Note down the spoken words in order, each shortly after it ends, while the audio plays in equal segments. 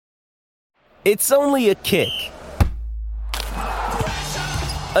It's only a kick,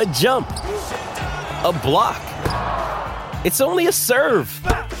 a jump, a block. It's only a serve.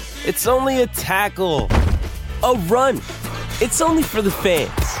 It's only a tackle, a run. It's only for the fans.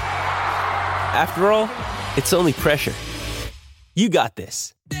 After all, it's only pressure. You got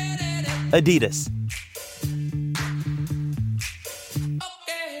this. Adidas.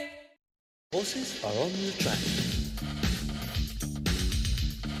 Horses are on the track.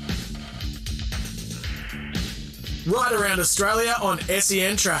 Right around Australia on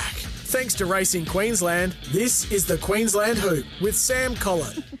SEN Track. Thanks to Racing Queensland, this is the Queensland Hoop with Sam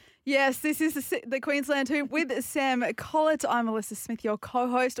Collett. Yes, this is the Queensland Hoop with Sam Collett. I'm Melissa Smith, your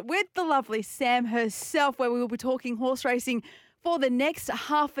co-host, with the lovely Sam herself, where we will be talking horse racing for the next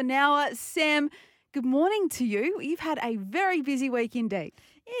half an hour. Sam, good morning to you. You've had a very busy week indeed.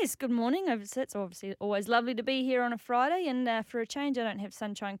 Yes, good morning. It's obviously always lovely to be here on a Friday, and for a change, I don't have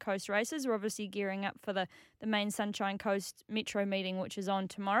Sunshine Coast races. We're obviously gearing up for the main Sunshine Coast Metro meeting, which is on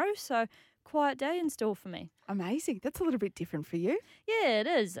tomorrow, so quiet day in store for me. Amazing. That's a little bit different for you. Yeah, it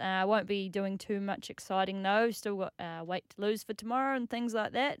is. I won't be doing too much exciting, though. Still got weight to lose for tomorrow and things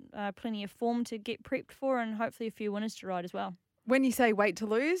like that. Plenty of form to get prepped for, and hopefully a few winners to ride as well. When you say weight to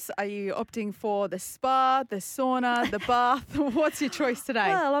lose, are you opting for the spa, the sauna, the bath? What's your choice today?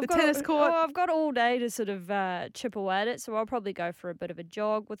 Well, the tennis court? I've got all day to sort of chip away at it, so I'll probably go for a bit of a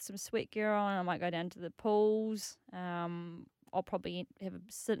jog with some sweat gear on. I might go down to the pools. I'll probably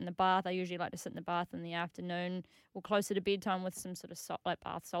sit in the bath. I usually like to sit in the bath in the afternoon or closer to bedtime with some sort of like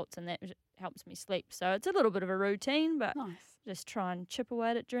bath salts, and that helps me sleep. So it's a little bit of a routine, but Nice. just try and chip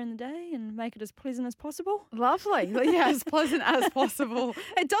away at it during the day and make it as pleasant as possible. Lovely. Yeah, as pleasant as possible.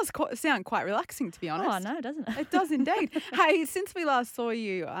 It does sound quite relaxing, to be honest. Oh, I know, doesn't it? It does indeed. Hey, since we last saw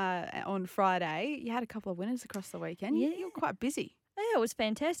you on Friday, you had a couple of winners across the weekend. Yeah. You were quite busy. Yeah, it was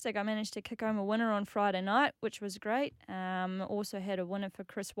fantastic. I managed to kick home a winner on Friday night, which was great. Also had a winner for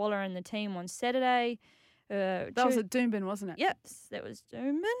Chris Waller and the team on Saturday. That was at Doomben, wasn't it? Yep, that was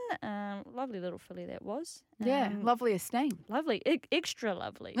Doomben. Lovely little filly that was. Yeah, lovely esteem. Lovely, extra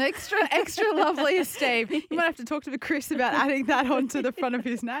lovely. Extra lovely esteem. You might have to talk to Chris about adding that onto the front of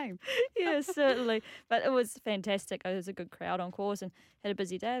his name. Yeah, certainly. But it was fantastic. There was a good crowd on course and had a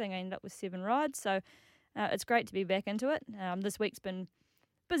busy day. I think I ended up with 7 rides. So it's great to be back into it. This week's been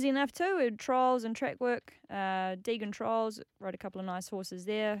busy enough too. We had trials and track work. Deegan Trials, rode a couple of nice horses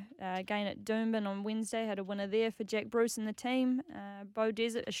there. Again at Doomben on Wednesday, had a winner there for Jack Bruce and the team. Bow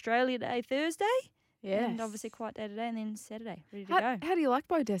Desert Australia Day Thursday. Yeah. And obviously Quiet Day today, and then Saturday, ready to go. How do you like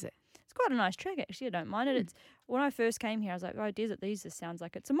Bow Desert? It's quite a nice track, actually. I don't mind it. It's when I first came here, I was like, Bow Desert, these just sounds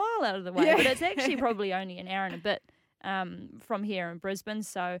like it's a mile out of the way. Yeah. But it's actually probably only an hour and a bit from here in Brisbane.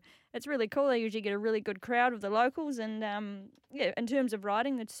 So it's really cool. They usually get a really good crowd of the locals. And, in terms of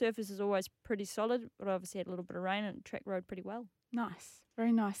riding, the surface is always pretty solid. But obviously had a little bit of rain and the track rode pretty well. Nice.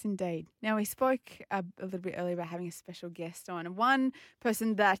 Very nice indeed. Now, we spoke a little bit earlier about having a special guest on. And one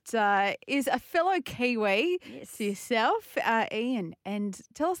person that is a fellow Kiwi to yourself, Ian. And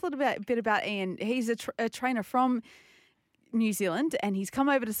tell us a little bit about Ian. He's a trainer from New Zealand, and he's come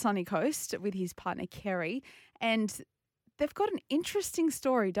over to Sunny Coast with his partner, Kerry. And they've got an interesting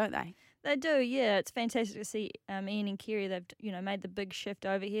story, don't they? They do, yeah. It's fantastic to see Ian and Kerry. They've made the big shift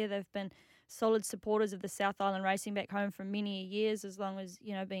over here. They've been solid supporters of the South Island racing back home for many years, as long as,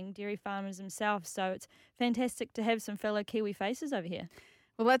 being dairy farmers themselves. So it's fantastic to have some fellow Kiwi faces over here.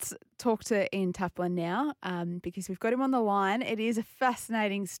 Well, let's talk to Ian Taplin now because we've got him on the line. It is a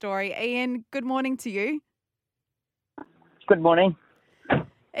fascinating story. Ian, good morning to you. Good morning.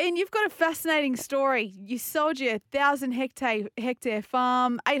 Ian, you've got a fascinating story. You sold your 1,000-hectare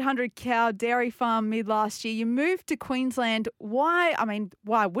farm, 800-cow dairy farm mid-last year. You moved to Queensland. Why? I mean,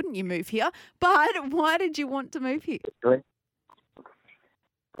 why wouldn't you move here? But why did you want to move here?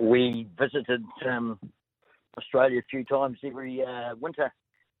 We visited Australia a few times every winter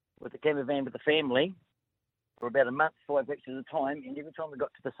with the camper van with the family for about a month, 5 weeks at a time. And every time we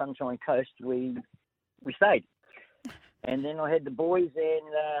got to the Sunshine Coast, we stayed. And then I had the boys and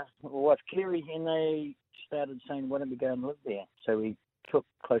my wife Kerry, and they started saying, why don't we go and live there? So we took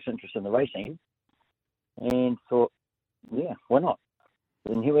close interest in the racing and thought, yeah, why not?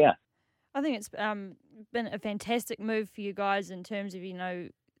 And here we are. I think it's been a fantastic move for you guys in terms of,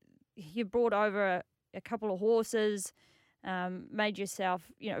 you brought over a couple of horses, made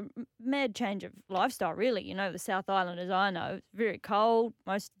yourself, mad change of lifestyle, really. The South Island, as I know, it's very cold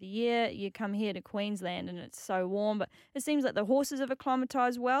most of the year. You come here to Queensland and it's so warm, but it seems like the horses have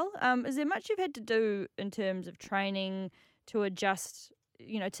acclimatised well. Is there much you've had to do in terms of training to adjust,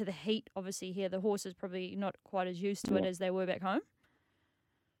 to the heat? Obviously here, the horses probably not quite as used to it as they were back home.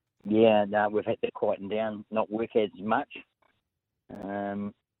 yeah, no, we've had to quieten down, not work as much.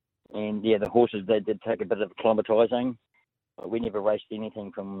 And yeah, the horses, they did take a bit of acclimatising. We never raced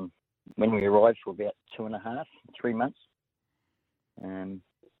anything from when we arrived for about 2.5, 3 months.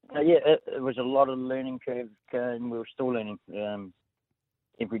 So yeah, it was a lot of learning curve, and we were still learning.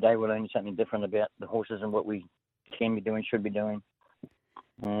 Every day we're learning something different about the horses and what we can be doing, should be doing.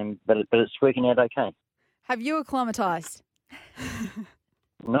 But it's working out okay. Have you acclimatised?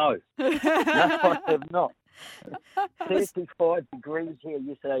 No, I have not. 35 degrees here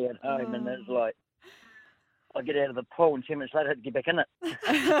yesterday at home, and it's like I get out of the pool and 10 minutes later I have to get back in it.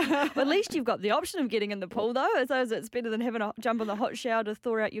 Well, at least you've got the option of getting in the pool, though. I suppose it's better than having a jump in the hot shower to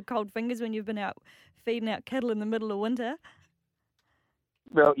thaw out your cold fingers when you've been out feeding out cattle in the middle of winter.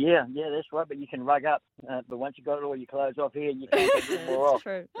 Well, yeah, that's right, but you can rug up. But once you've got all your clothes off here, you can't take any more off.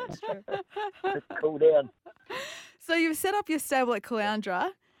 That's true. Just cool down. So you've set up your stable at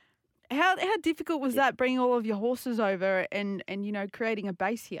Caloundra. How difficult was that, bringing all of your horses over and creating a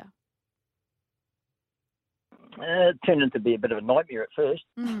base here? It turned into be a bit of a nightmare at first,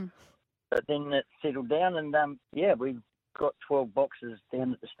 Mm. but then it settled down, and we've got 12 boxes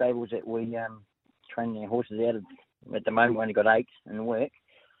down at the stables that we train our horses out of. At the moment, we only got 8 in work,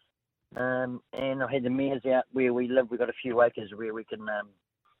 and I had the mares out where we live. We've got a few acres where we can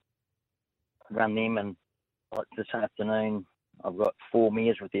run them, and like this afternoon, I've got 4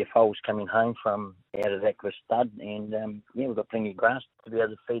 mares with their foals coming home from out of Aqua Stud, and we've got plenty of grass to be able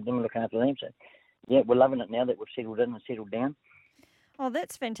to feed them and look after them. So, yeah, we're loving it now that we've settled in and settled down. Oh,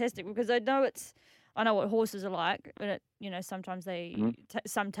 that's fantastic, because I know what horses are like, but sometimes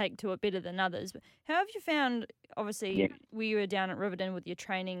some take to it better than others. But how have you found, obviously, where you were down at Riverdin with your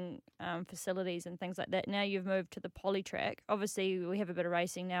training facilities and things like that, now you've moved to the Polytrack. Obviously, we have a bit of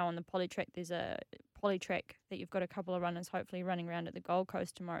racing now on the Polytrack. There's a Polytrack that you've got a couple of runners hopefully running around at the Gold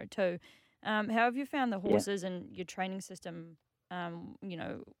Coast tomorrow too. How have you found the horses and your training system, when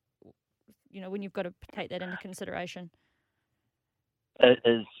you've got to take that into consideration? It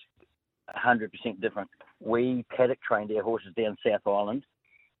is 100% different. We paddock trained our horses down South Island.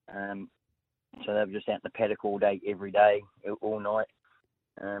 So they were just out in the paddock all day, every day, all night.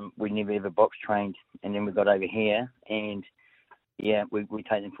 We never ever box trained. And then we got over here, and we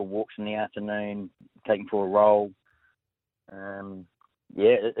take them for walks in the afternoon, take them for a roll.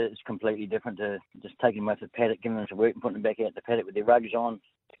 It's completely different to just taking them out to the paddock, giving them some work and putting them back out the paddock with their rugs on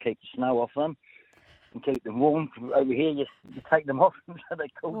to keep the snow off them and keep them warm. Over here, you take them off so they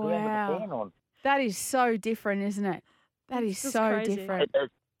cool down with the fan on. That is so different, isn't it? That is so crazy. different.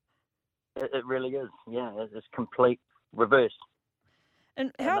 It really is. Yeah, it's complete reverse.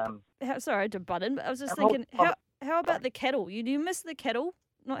 And how sorry to butt in, but I was just thinking, how about the cattle? You do miss the cattle,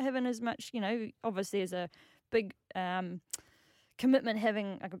 not having as much, obviously there's a big commitment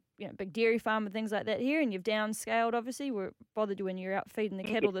having like a big dairy farm and things like that here, and you've downscaled, obviously. We're bothered when you're out feeding the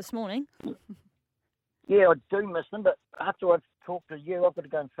cattle this morning. Yeah, I do miss them, but after I've talked to you, I've got to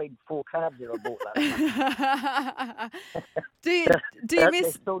go and feed 4 calves that I bought last night. Do you They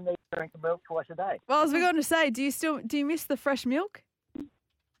miss? still need to drink milk twice a day. Well, I was going to say, do you miss the fresh milk?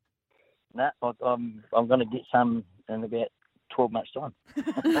 No, I'm going to get some in about 12 months' time.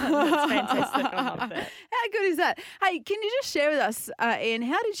 That's fantastic. I love that. How good is that? Hey, can you just share with us, Ian,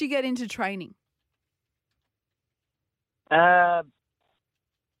 how did you get into training?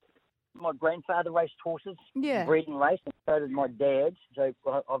 My grandfather raced horses, breeding race, and so did my dad. So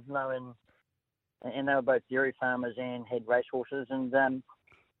I've known, and they were both dairy farmers and had race horses, and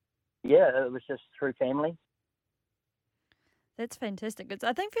it was just through family. That's fantastic.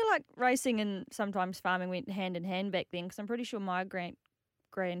 I feel like racing and sometimes farming went hand in hand back then, because I'm pretty sure my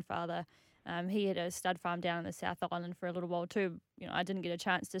grandfather, he had a stud farm down in the South Island for a little while too. I didn't get a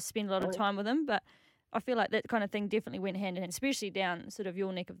chance to spend a lot of time with him, but I feel like that kind of thing definitely went hand in hand, especially down sort of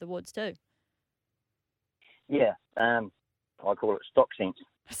your neck of the woods too. Yeah, I call it stock sense.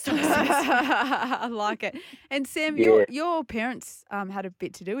 I like it. And Sam, your parents had a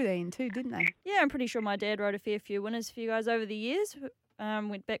bit to do with Ian too, didn't they? Yeah, I'm pretty sure my dad rode a fair few winners for you guys over the years.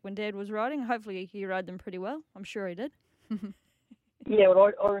 Went back when Dad was riding. Hopefully he rode them pretty well. I'm sure he did. Yeah,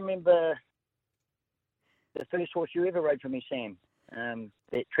 well, I remember the first horse you ever rode for me, Sam,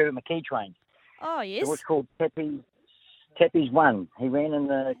 that Trevor McKee trained. Oh, yes. It was called Tappy's One. He ran in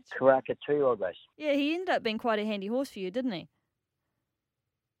the Karaka 2-year-old race. Yeah, he ended up being quite a handy horse for you, didn't he?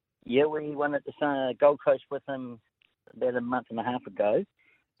 Yeah, we won at the Gold Coast with him about a month and a half ago,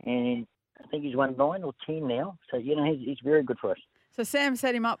 and I think he's won 9 or 10 now. So, he's very good for us. So Sam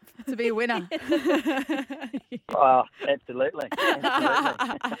set him up to be a winner. Oh, absolutely.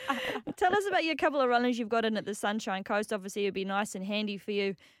 Tell us about your couple of runners you've got in at the Sunshine Coast. Obviously, it'd be nice and handy for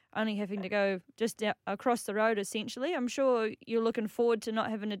you only having to go just across the road, essentially. I'm sure you're looking forward to not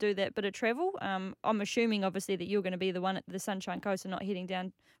having to do that bit of travel. I'm assuming, obviously, that you're going to be the one at the Sunshine Coast and not heading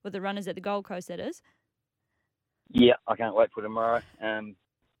down with the runners at the Gold Coast, that is. Yeah, I can't wait for tomorrow.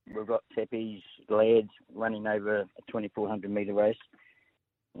 We've got Tepe's lads running over a 2,400 metre race.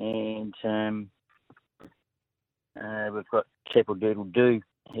 And we've got Chapel Doodle Doo.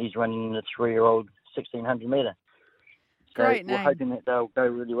 He's running the 3-year-old 1,600 metre. So Great we're name. hoping that they'll go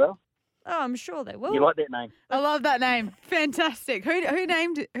really well. Oh, I'm sure they will. You like that name? I love that name. Fantastic. Who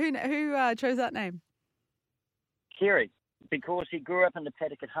chose that name? Kerry, because he grew up in the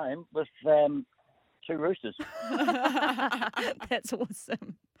paddock at home with 2 roosters. That's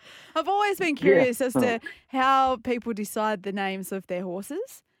awesome. I've always been curious as to how people decide the names of their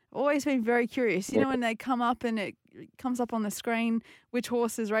horses. Always been very curious. You know, when they come up and it comes up on the screen which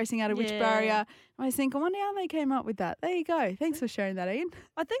horse is racing out of which barrier. I always think, I wonder how they came up with that. There you go. Thanks for sharing that, Ian.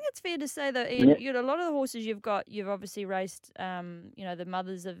 I think it's fair to say that Ian, a lot of the horses you've obviously raced, the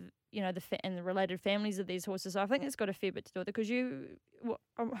mothers of, and the related families of these horses. So I think it's got a fair bit to do with it because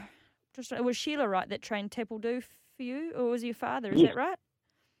it was Sheila, right, that trained Tapple Do for you, or was your father? Is that right?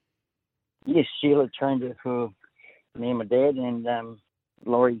 Yes, Sheila trained her for me and my dad, and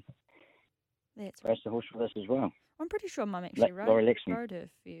Laurie raced the horse with us as well. I'm pretty sure Mum actually Laurie Lexman. rode her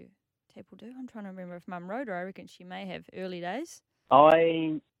for you, Tapple Do. I'm trying to remember if Mum rode her. I reckon she may have early days.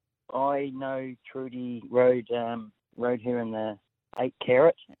 I know Trudy rode her in the 8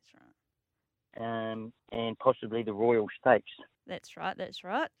 Carat. That's right. And possibly the Royal Stakes. That's right. That's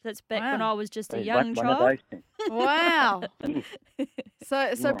back Wow. when I was just a So young one of child. those two. Wow.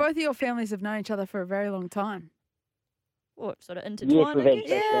 Yes. So both of your families have known each other for a very long time. What, sort of Yes, intertwined? we've I had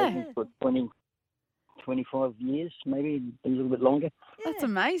guess? associations for 25 years, maybe a little bit longer. That's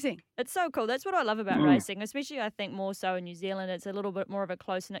amazing. It's so cool. That's what I love about racing, especially I think more so in New Zealand. It's a little bit more of a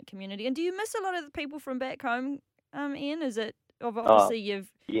close-knit community. And do you miss a lot of the people from back home, Ian? Is it obviously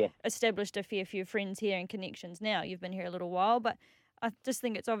you've established a fair few friends here and connections now. You've been here a little while, but I just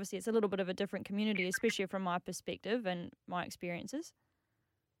think it's a little bit of a different community, especially from my perspective and my experiences.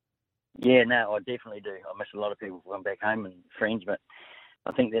 Yeah, no, I definitely do. I miss a lot of people from back home and friends, but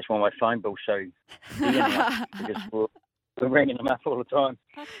I think that's why my phone bill's so big, because we're ringing them up all the time.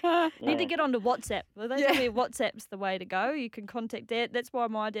 Need to get onto WhatsApp. Well, they tell me WhatsApp's the way to go. You can contact Dad. That's why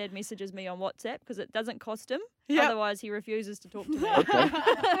my dad messages me on WhatsApp, because it doesn't cost him. Yep. Otherwise, he refuses to talk to me.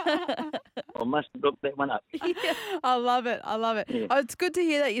 I must look that one up. I love it. Yeah. Oh, it's good to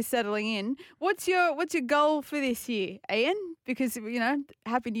hear that you're settling in. What's your goal for this year, Ian? Because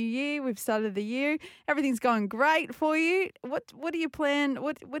Happy New Year. We've started the year. Everything's going great for you. What do you plan?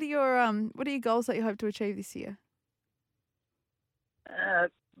 What are your goals that you hope to achieve this year?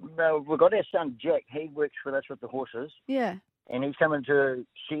 Well, we've got our son Jack. He works with us with the horses, Yeah. and he's coming to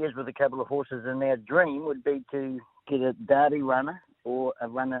shares with a couple of horses. And our dream would be to get a Derby runner or a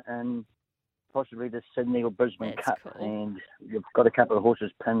runner in possibly the Sydney or Brisbane That's Cup. cool. And we've got a couple of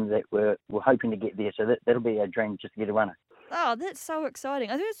horses pinned that we're hoping to get there. So that'll be our dream, just to get a runner. Oh, that's so exciting.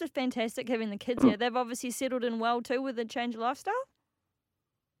 I think it's just fantastic having the kids here. They've obviously settled in well too with the change of lifestyle.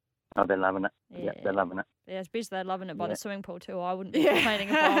 Oh, they're loving it. Yeah. Yeah, they're loving it. Yeah, especially they're loving it by the Yeah. swimming pool too. I wouldn't be complaining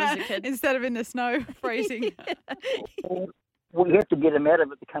if I was a kid. Instead of in the snow freezing. We have to get them out of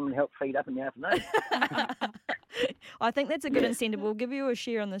it to come and help feed up in the afternoon. I think that's a good incentive. We'll give you a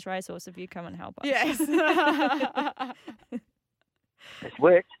share on this racehorse if you come and help us. Yes. It's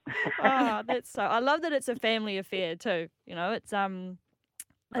worked. Oh, that's so. I love that it's a family affair too. It's Lovely.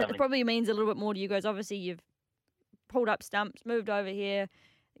 It probably means a little bit more to you guys. Obviously, you've pulled up stumps, moved over here.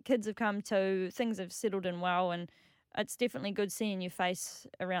 Kids have come too. Things have settled in well, and it's definitely good seeing your face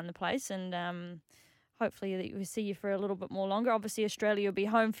around the place. And hopefully, that we see you for a little bit more longer. Obviously, Australia will be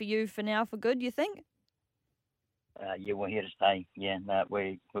home for you for now, for good. You think? Yeah, we're here to stay. Yeah, no,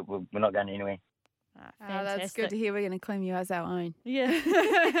 we're not going anywhere. That's good to hear. We're going to claim you as our own. Yeah.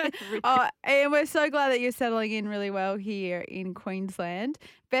 And we're so glad that you're settling in really well here in Queensland.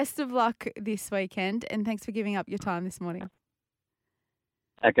 Best of luck this weekend, and thanks for giving up your time this morning.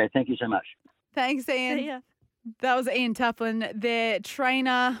 Okay, thank you so much. Thanks, Ian. See ya. That was Ian Taplin, their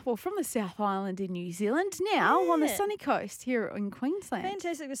trainer, from the South Island in New Zealand, now on the Yeah. sunny coast here in Queensland.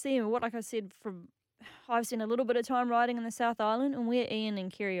 Fantastic to see him. Like I said, I've spent a little bit of time riding in the South Island, and where Ian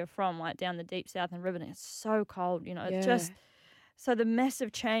and Kerry are from, like down the deep south and Riverton, it's so cold. It's just so the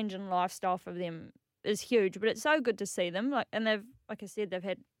massive change in lifestyle for them is huge. But it's so good to see them. Like I said, they've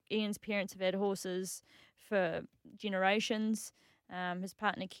had Ian's parents have had horses for generations. His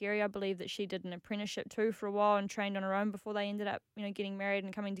partner Kerry, I believe that she did an apprenticeship too for a while and trained on her own before they ended up, getting married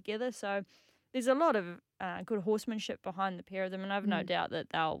and coming together. So there's a lot of good horsemanship behind the pair of them, and I've no doubt that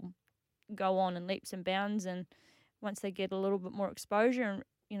they'll go on in leaps and bounds. And once they get a little bit more exposure, and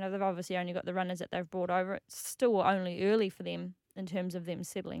they've obviously only got the runners that they've brought over, it's still only early for them in terms of them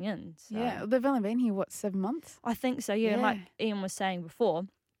settling in. So Yeah, they've only been here, 7 months? I think so, yeah. And like Ian was saying before,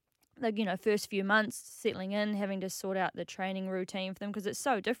 first few months settling in, having to sort out the training routine for them, because it's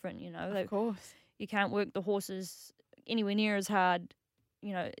so different, Of course. You can't work the horses anywhere near as hard,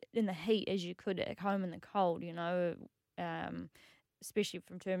 in the heat as you could at home in the cold, especially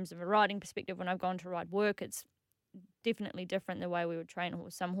from terms of a riding perspective. When I've gone to ride work, it's definitely different the way we would train a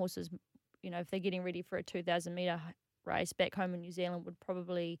horse. Some horses, if they're getting ready for a 2,000 metre race back home in New Zealand, would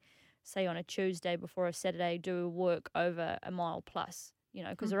probably, say on a Tuesday before a Saturday, do work over a mile plus,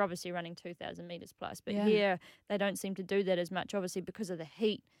 because they're obviously running 2,000 metres plus. But here, they don't seem to do that as much, obviously, because of the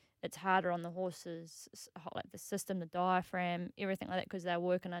heat. It's harder on the horses, like the system, the diaphragm, everything like that, because they're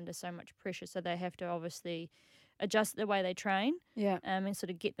working under so much pressure. So they have to obviously adjust the way they train, and sort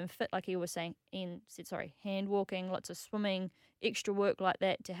of get them fit, like he was saying, hand walking, lots of swimming, extra work like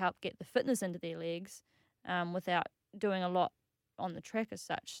that to help get the fitness into their legs, without doing a lot on the track as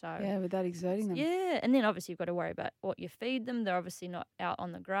such. So without exerting them. Yeah, and then obviously you've got to worry about what you feed them. They're obviously not out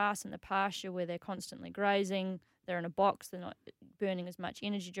on the grass and the pasture where they're constantly grazing. They're in a box. They're not burning as much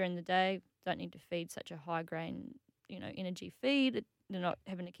energy during the day. Don't need to feed such a high grain, energy feed. They're not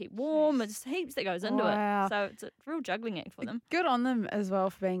having to keep warm. It's heaps that goes into it. So it's a real juggling act for them. Good on them as well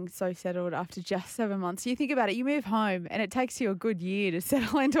for being so settled after just 7 months. You think about it, you move home and it takes you a good year to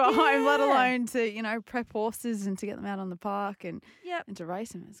settle into a home, let alone to, prep horses and to get them out on the park and to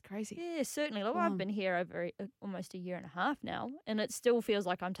race them. It's crazy. Yeah, certainly. Look, I've been here over almost a year and a half now, and it still feels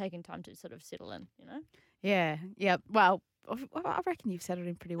like I'm taking time to sort of settle in, Yeah. Well, I reckon you've settled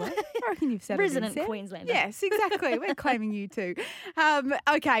in pretty well. I reckon you've settled Resident in. Queenslander. Yes, exactly. We're claiming you too.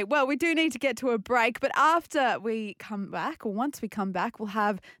 Okay, well, we do need to get to a break, but after we come back, or once we come back, we'll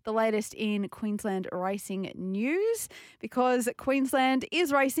have the latest in Queensland racing news, because Queensland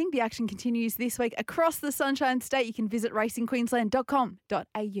is racing. The action continues this week across the Sunshine State. You can visit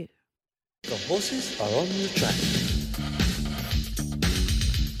racingqueensland.com.au. The horses are on the track.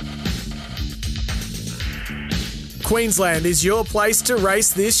 Queensland is your place to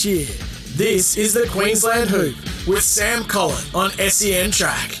race this year. This is the Queensland Hoop with Sam Collett on SEN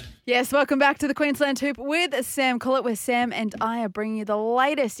Track. Yes, welcome back to the Queensland Hoop with Sam Collett, where Sam and I are bringing you the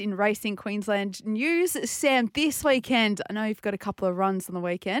latest in racing Queensland news. Sam, this weekend, I know you've got a couple of runs on the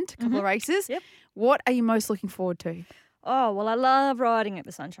weekend, a couple of races. Yep. What are you most looking forward to? Oh, well, I love riding at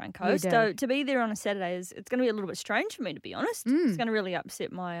the Sunshine Coast. So to be there on a Saturday it's going to be a little bit strange for me, to be honest. It's going to really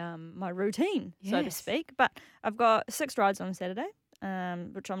upset my my routine, so to speak. But I've got 6 rides on Saturday,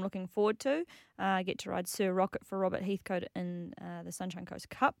 which I'm looking forward to. I get to ride Sir Rocket for Robert Heathcote in the Sunshine Coast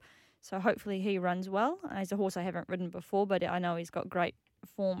Cup. So hopefully he runs well. He's a horse I haven't ridden before, but I know he's got great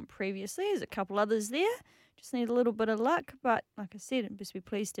form previously. There's a couple others there. Just need a little bit of luck, but like I said, I'm just be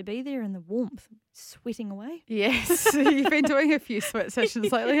pleased to be there in the warmth, sweating away. Yes, you've been doing a few sweat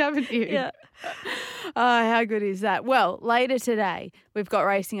sessions lately, haven't you? Yeah. How good is that? Well, later today, we've got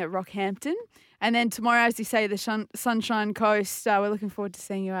racing at Rockhampton. And then tomorrow, as you say, the Sunshine Coast, we're looking forward to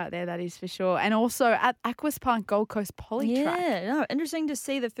seeing you out there, that is for sure. And also at Aquis Park Gold Coast Polytrack. Yeah, no, interesting to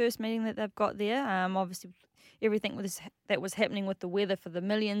see the first meeting that they've got there. Obviously, everything that was happening with the weather for the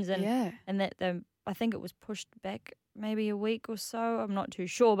Millions and that I think it was pushed back maybe a week or so. I'm not too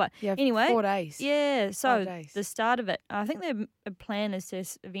sure. But anyway. 4 days. Yeah, so the start of it. I think their plan is to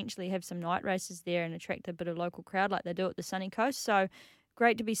eventually have some night races there and attract a bit of local crowd like they do at the Sunny Coast. So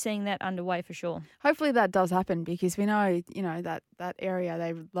great to be seeing that underway for sure. Hopefully that does happen, because we know, that area,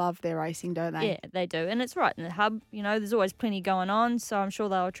 they love their racing, don't they? Yeah, they do. And it's right in the hub. There's always plenty going on. So I'm sure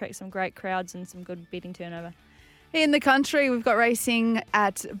they'll attract some great crowds and some good betting turnover. In the country, we've got racing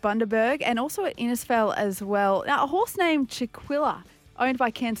at Bundaberg and also at Innisfail as well. Now, a horse named Chiquilla, owned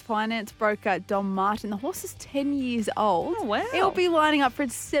by Cairns Finance broker Dom Martin. The horse is 10 years old. Oh, wow. It will be lining up for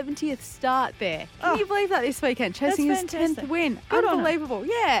its 70th start there. Can you believe that this weekend? Chasing his 10th win. Good Unbelievable.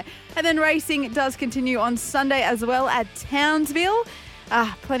 Yeah. And then racing does continue on Sunday as well at Townsville.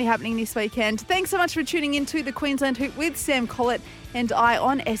 Plenty happening this weekend. Thanks so much for tuning into the Queensland Hoop with Sam Collett and I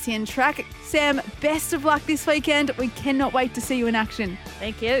on SEN Track. Sam, best of luck this weekend. We cannot wait to see you in action.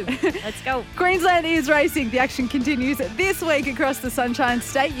 Thank you. Let's go. Queensland is racing. The action continues this week across the Sunshine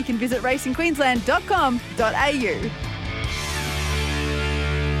State. You can visit racingqueensland.com.au.